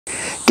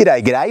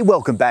G'day, g'day,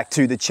 welcome back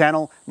to the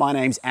channel. My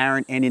name's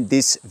Aaron, and in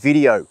this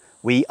video,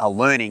 we are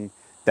learning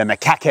the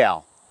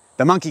Macaco,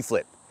 the monkey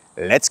flip.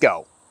 Let's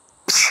go.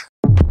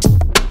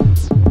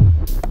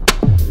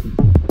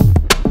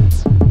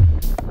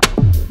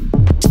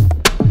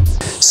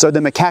 So the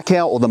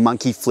Macaco, or the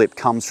monkey flip,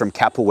 comes from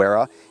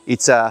capoeira.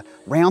 It's a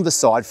round the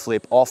side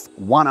flip off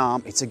one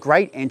arm. It's a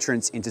great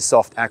entrance into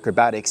soft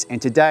acrobatics.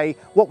 And today,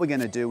 what we're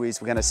gonna do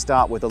is we're gonna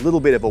start with a little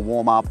bit of a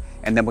warm up,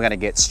 and then we're gonna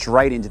get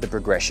straight into the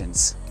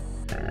progressions.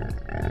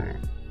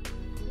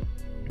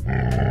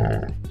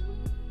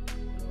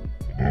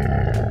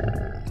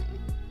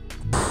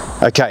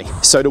 Okay,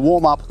 so to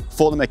warm up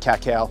for the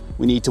Macaco,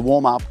 we need to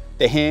warm up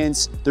the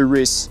hands, the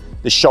wrists,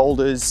 the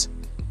shoulders,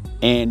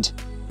 and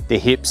the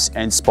hips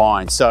and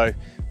spine. So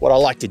what I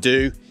like to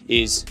do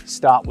is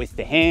start with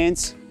the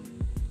hands.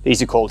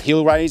 These are called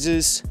heel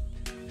raisers.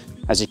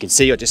 As you can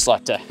see, I just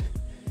like to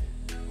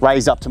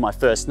raise up to my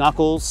first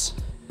knuckles.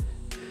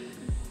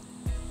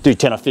 Do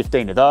 10 or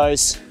 15 of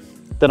those.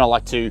 Then I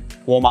like to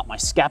warm up my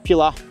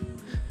scapula.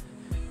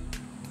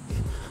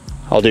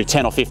 I'll do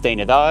 10 or 15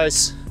 of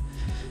those.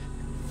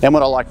 Then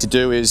what I like to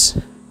do is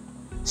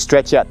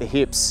stretch out the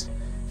hips,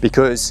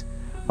 because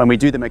when we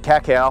do the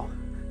Macaco,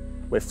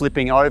 we're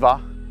flipping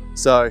over.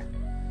 So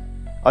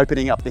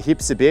opening up the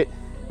hips a bit,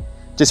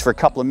 just for a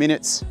couple of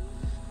minutes,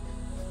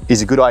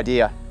 is a good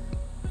idea.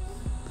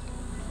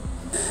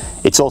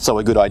 It's also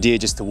a good idea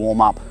just to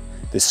warm up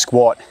the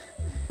squat,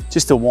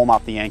 just to warm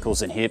up the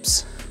ankles and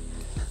hips.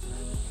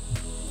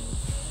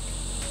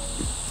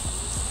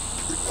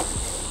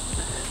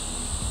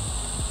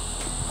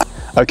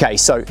 Okay,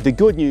 so the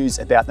good news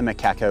about the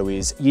Macaco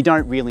is you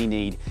don't really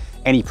need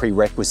any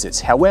prerequisites.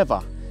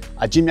 However,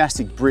 a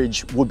gymnastic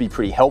bridge would be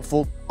pretty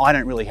helpful. I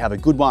don't really have a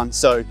good one,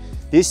 so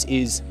this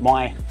is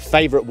my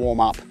favorite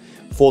warm up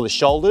for the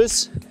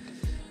shoulders.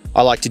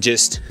 I like to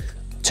just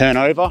turn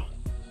over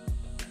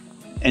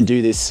and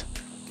do this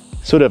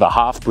sort of a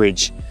half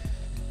bridge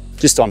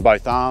just on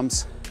both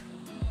arms.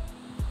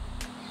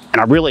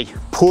 And I really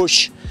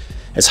push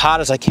as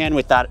hard as I can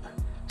with that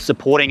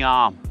supporting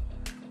arm.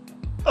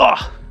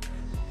 Oh.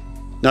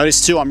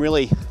 Notice too, I'm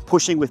really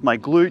pushing with my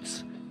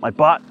glutes, my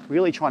butt,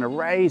 really trying to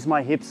raise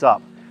my hips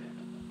up.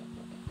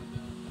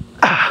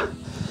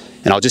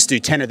 And I'll just do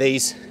 10 of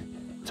these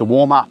to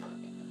warm up.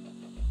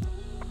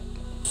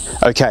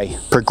 Okay,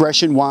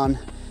 progression one,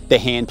 the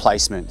hand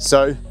placement.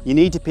 So you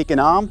need to pick an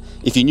arm.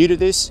 If you're new to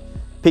this,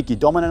 pick your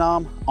dominant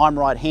arm. I'm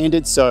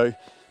right-handed, so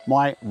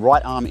my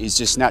right arm is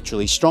just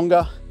naturally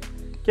stronger.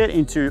 Get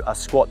into a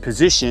squat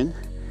position,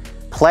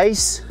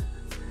 place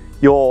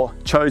your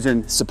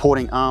chosen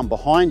supporting arm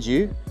behind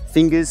you,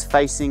 fingers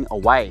facing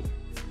away.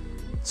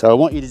 So I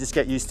want you to just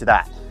get used to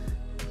that.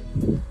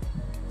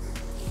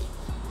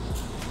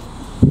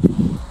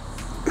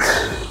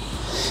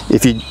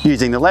 If you're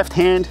using the left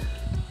hand,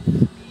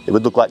 it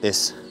would look like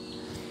this.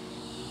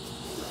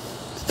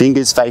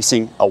 Fingers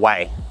facing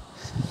away.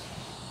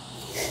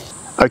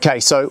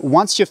 Okay, so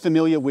once you're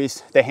familiar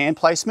with the hand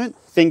placement,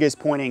 fingers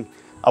pointing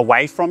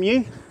away from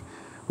you,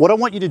 what I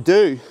want you to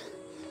do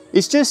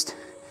is just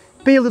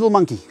be a little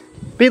monkey.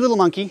 Be a little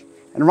monkey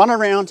and run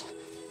around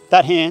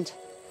that hand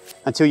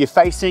until you're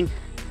facing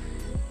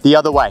the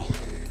other way.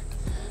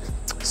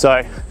 So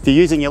if you're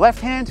using your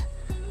left hand,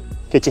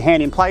 get your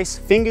hand in place,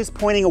 fingers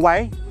pointing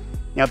away.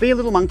 Now be a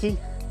little monkey.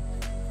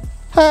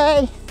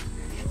 Hey!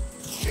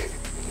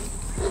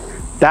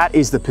 That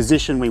is the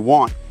position we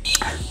want.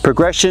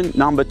 Progression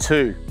number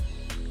two,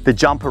 the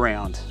jump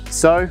around.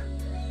 So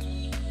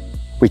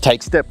we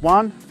take step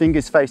one,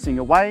 fingers facing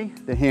away,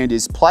 the hand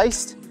is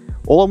placed.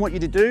 All I want you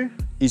to do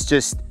is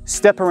just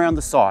step around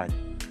the side.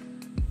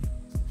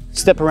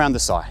 Step around the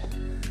side.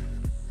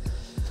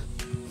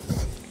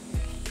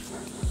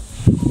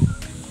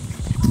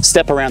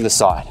 Step around the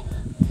side.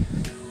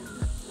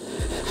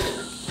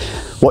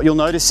 What you'll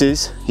notice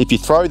is if you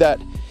throw that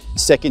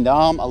second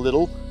arm a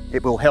little,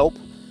 it will help.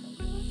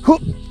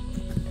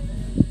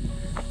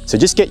 So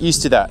just get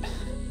used to that.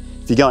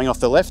 If you're going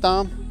off the left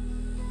arm,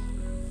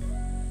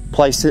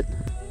 place it,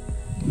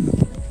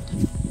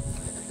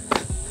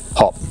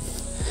 hop.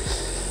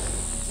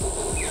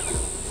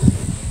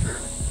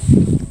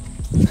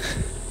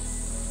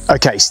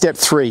 Okay, step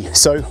three.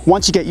 So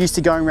once you get used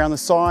to going around the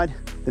side,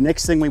 the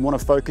next thing we want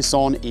to focus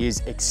on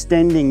is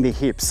extending the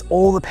hips.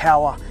 All the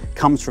power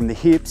comes from the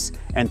hips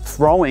and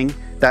throwing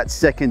that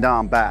second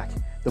arm back.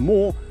 The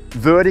more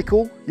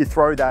vertical you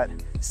throw that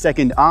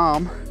second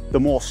arm, the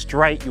more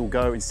straight you'll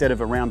go instead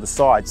of around the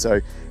side.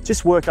 So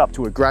just work up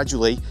to it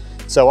gradually.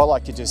 So I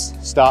like to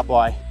just start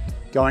by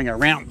going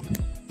around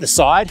the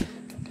side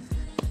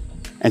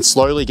and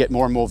slowly get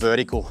more and more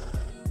vertical.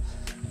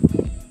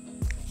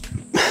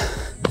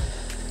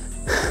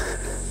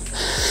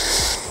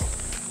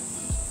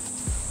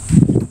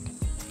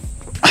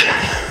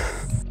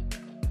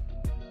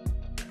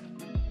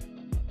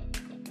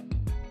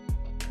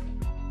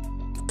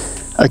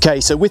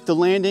 Okay, so with the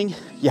landing,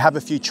 you have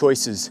a few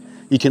choices.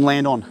 You can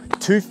land on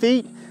 2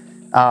 feet,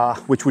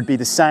 which would be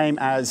the same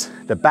as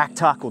the back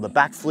tuck or the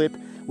back flip,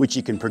 which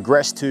you can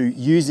progress to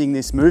using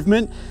this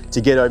movement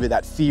to get over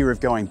that fear of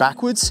going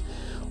backwards.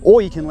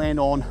 Or you can land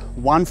on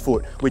 1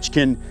 foot, which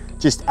can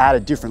just add a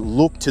different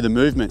look to the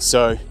movement.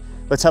 So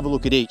let's have a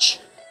look at each.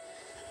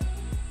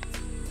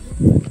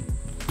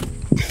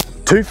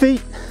 2 feet,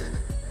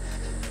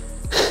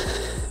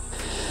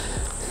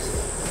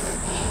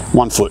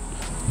 1 foot.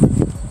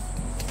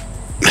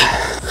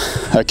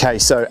 Okay,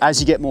 so as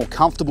you get more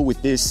comfortable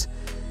with this,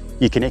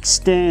 you can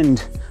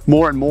extend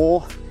more and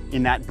more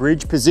in that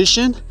bridge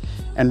position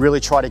and really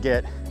try to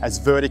get as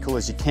vertical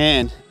as you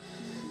can.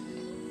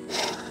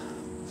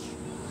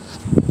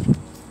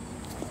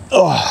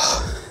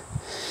 Oh,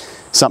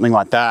 something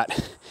like that.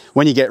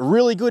 When you get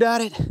really good at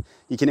it,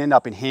 you can end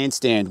up in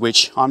handstand,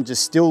 which I'm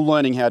just still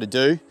learning how to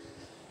do.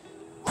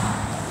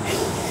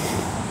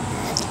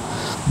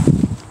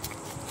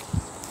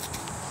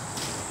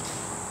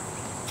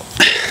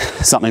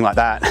 Something like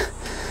that.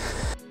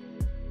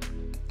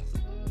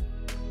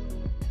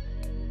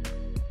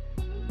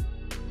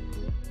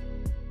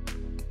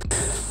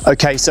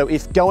 Okay, so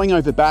if going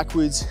over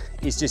backwards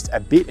is just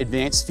a bit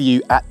advanced for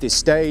you at this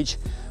stage,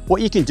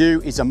 what you can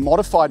do is a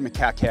modified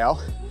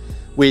Macaco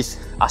with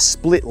a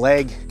split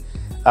leg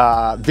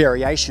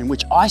variation,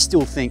 which I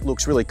still think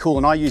looks really cool,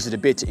 and I use it a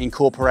bit to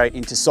incorporate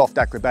into soft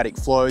acrobatic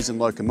flows and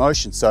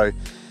locomotion. So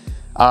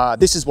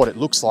this is what it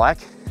looks like.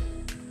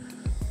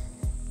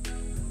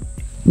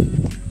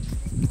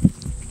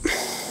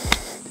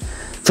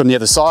 From the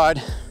other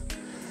side.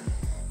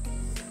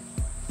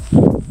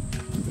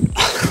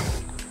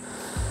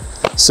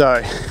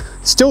 So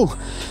still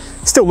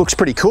looks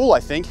pretty cool, I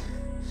think.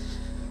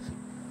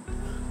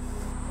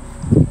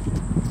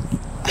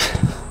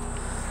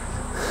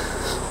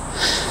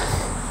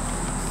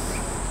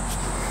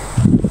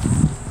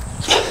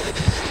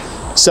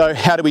 So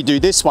how do we do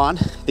this one?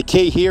 The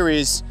key here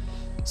is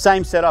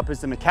same setup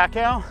as the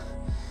Macaco.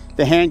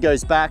 The hand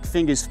goes back,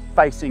 fingers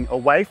facing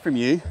away from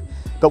you.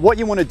 But what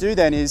you want to do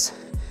then is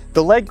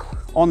the leg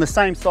on the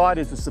same side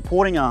as the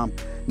supporting arm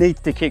needs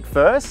to kick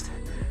first.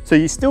 So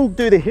you still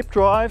do the hip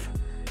drive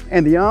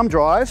and the arm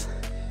drive,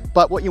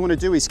 but what you want to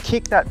do is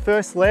kick that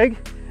first leg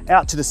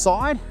out to the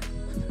side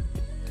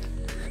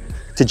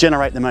to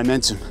generate the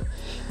momentum.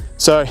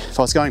 So if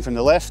I was going from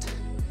the left,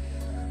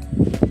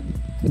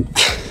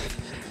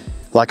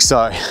 like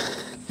so.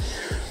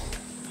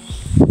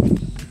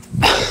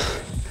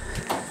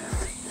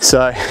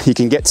 So you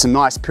can get some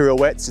nice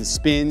pirouettes and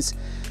spins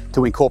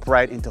to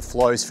incorporate into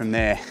flows from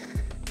there.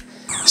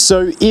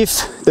 So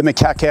if the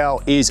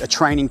Macaco is a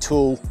training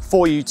tool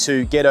for you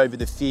to get over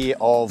the fear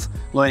of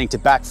learning to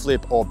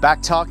backflip or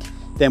back tuck,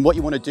 then what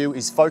you want to do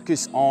is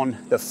focus on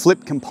the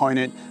flip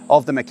component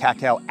of the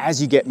Macaco. As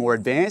you get more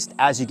advanced,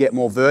 as you get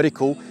more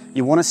vertical,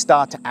 you want to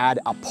start to add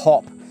a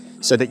pop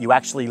so that you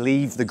actually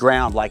leave the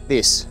ground like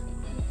this.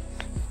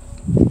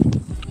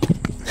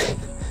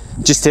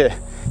 Just to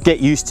get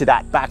used to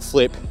that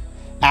backflip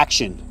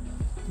action.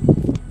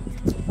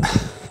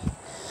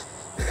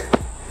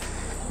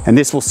 And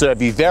this will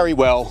serve you very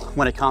well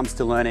when it comes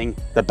to learning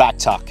the back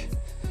tuck.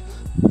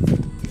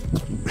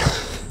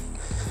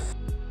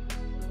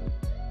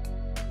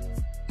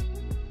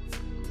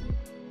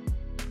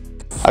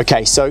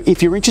 Okay, so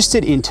if you're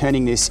interested in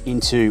turning this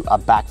into a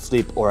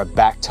backflip or a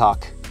back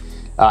tuck,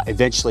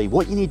 eventually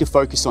what you need to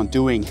focus on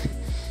doing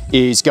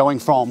is going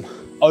from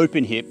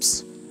open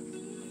hips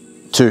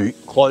to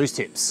closed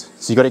hips.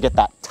 So you've got to get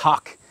that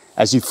tuck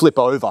as you flip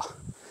over.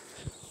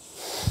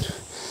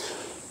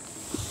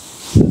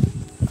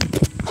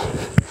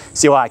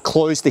 See how I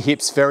close the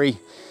hips very,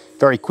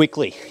 very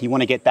quickly. You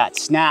want to get that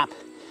snap,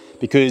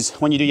 because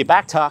when you do your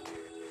back tuck,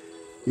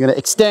 you're going to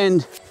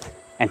extend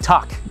and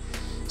tuck.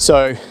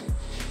 So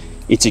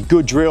it's a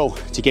good drill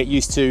to get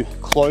used to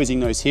closing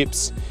those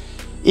hips.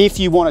 If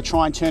you want to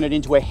try and turn it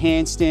into a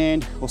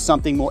handstand or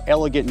something more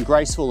elegant and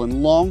graceful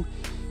and long,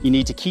 you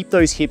need to keep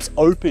those hips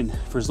open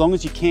for as long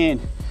as you can.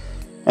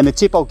 And the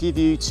tip I'll give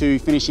you to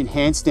finish in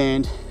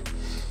handstand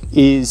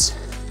is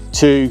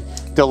to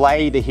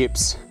delay the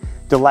hips,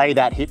 delay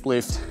that hip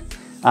lift,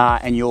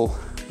 and you'll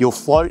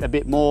float a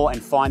bit more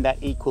and find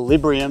that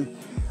equilibrium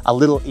a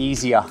little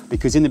easier,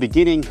 because in the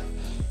beginning,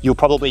 you'll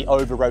probably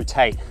over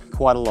rotate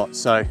quite a lot.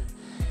 So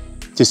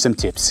just some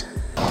tips.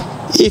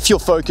 If your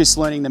focus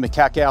learning the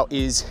Macaco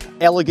is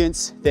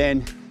elegance,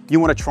 then you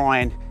want to try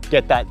and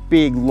get that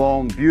big,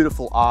 long,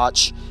 beautiful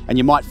arch, and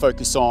you might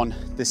focus on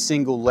the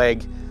single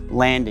leg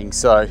landing.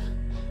 So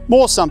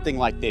more something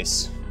like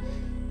this.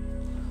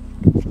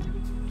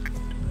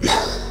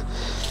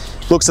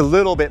 Looks a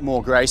little bit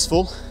more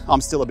graceful.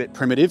 I'm still a bit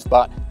primitive,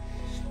 but.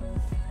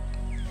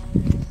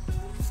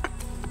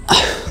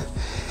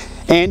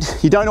 And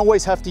you don't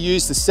always have to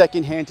use the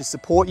second hand to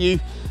support you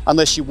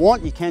unless you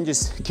want. You can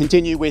just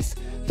continue with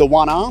the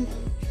one arm.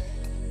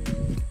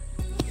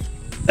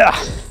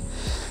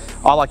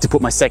 I like to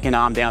put my second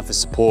arm down for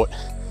support.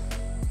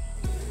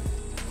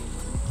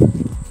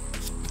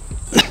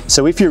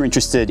 So if you're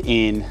interested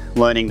in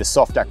learning the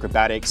soft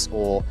acrobatics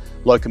or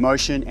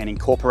locomotion and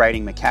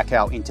incorporating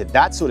Macaco into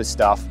that sort of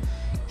stuff,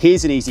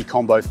 here's an easy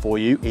combo for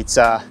you. It's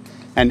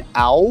an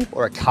owl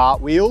or a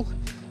cartwheel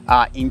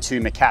into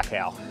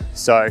Macaco.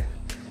 So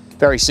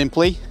very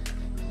simply,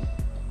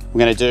 we're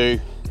going to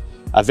do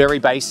a very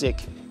basic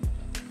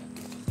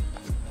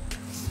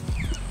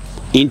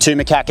into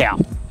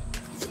Macaco.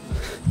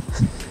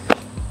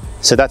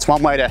 So that's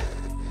one way to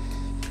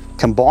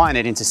combine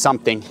it into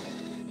something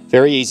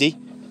very easy.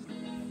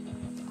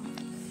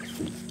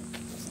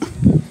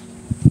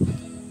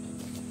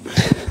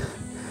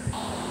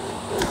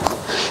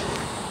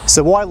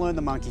 So why learn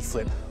the monkey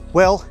flip?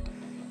 Well,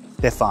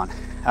 they're fun.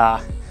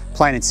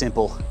 Plain and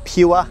simple,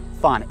 pure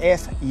fun,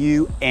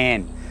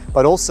 F-U-N.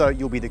 But also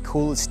you'll be the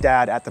coolest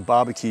dad at the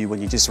barbecue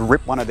when you just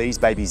rip one of these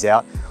babies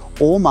out.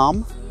 Or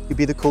mum, you'll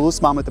be the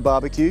coolest mum at the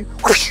barbecue.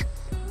 Whoosh!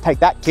 Take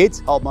that, kids,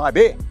 hold my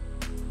beer.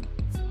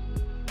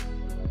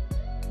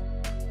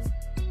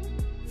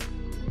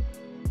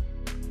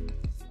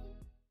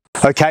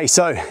 Okay,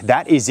 so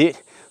that is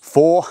it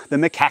for the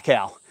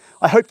Macaco.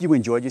 I hope you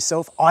enjoyed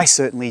yourself. I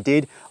certainly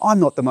did. I'm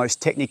not the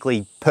most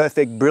technically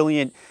perfect,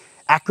 brilliant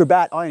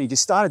acrobat. I only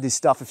just started this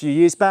stuff a few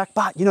years back,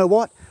 but you know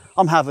what?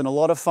 I'm having a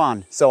lot of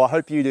fun. So I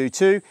hope you do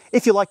too.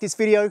 If you like this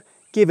video,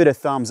 give it a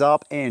thumbs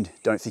up and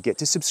don't forget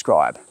to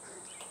subscribe.